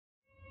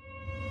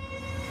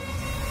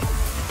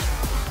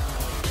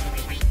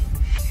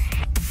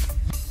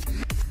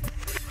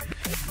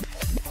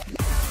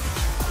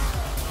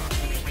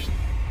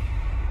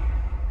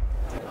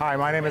Hi,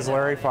 my name is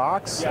Larry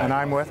Fox, and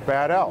I'm with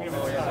Bad Elf.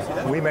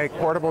 We make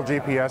portable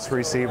GPS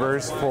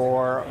receivers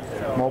for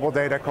mobile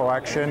data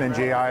collection and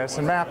GIS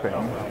and mapping.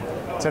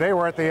 Today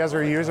we're at the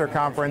Esri User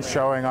Conference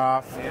showing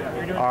off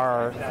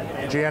our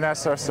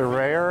GNSS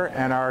Surveyor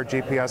and our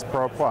GPS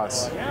Pro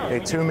Plus, a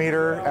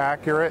 2-meter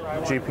accurate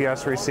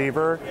GPS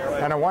receiver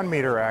and a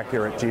 1-meter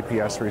accurate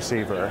GPS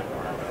receiver.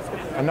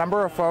 A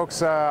number of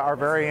folks are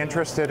very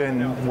interested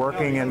in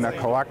working in the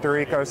collector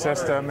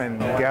ecosystem and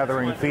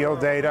gathering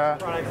field data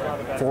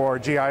for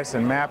GIS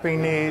and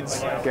mapping needs,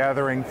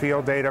 gathering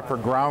field data for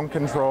ground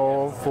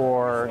control,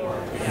 for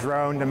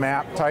drone to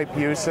map type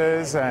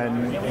uses,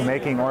 and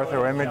making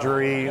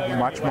orthoimagery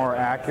much more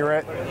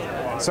accurate.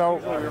 So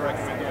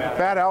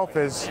Bad Elf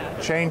is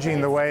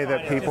changing the way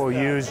that people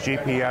use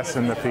GPS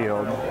in the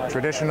field.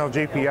 Traditional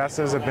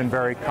GPSs have been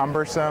very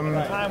cumbersome,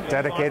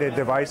 dedicated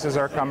devices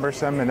are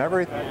cumbersome, and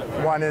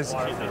everyone is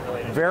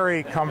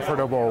very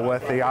comfortable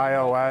with the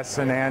iOS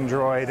and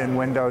Android and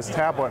Windows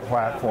tablet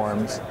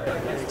platforms.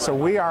 So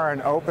we are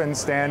an open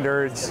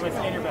standards,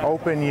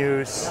 open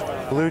use,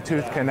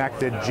 Bluetooth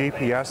connected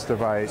GPS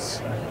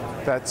device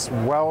that's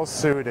well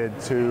suited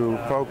to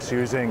folks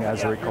using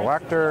Esri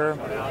Collector,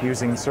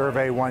 using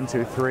Survey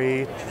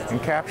 123,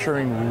 and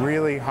capturing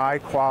really high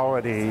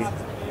quality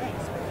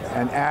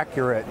and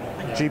accurate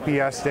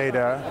GPS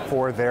data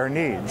for their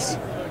needs.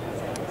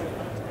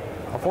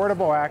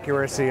 Affordable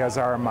accuracy is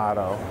our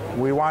motto.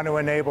 We want to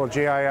enable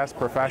GIS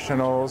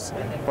professionals,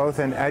 both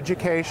in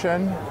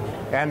education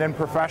and in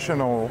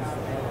professional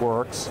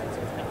works,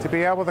 to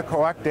be able to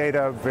collect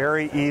data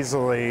very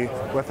easily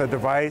with a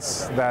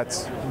device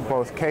that's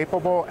both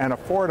capable and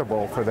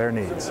affordable for their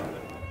needs.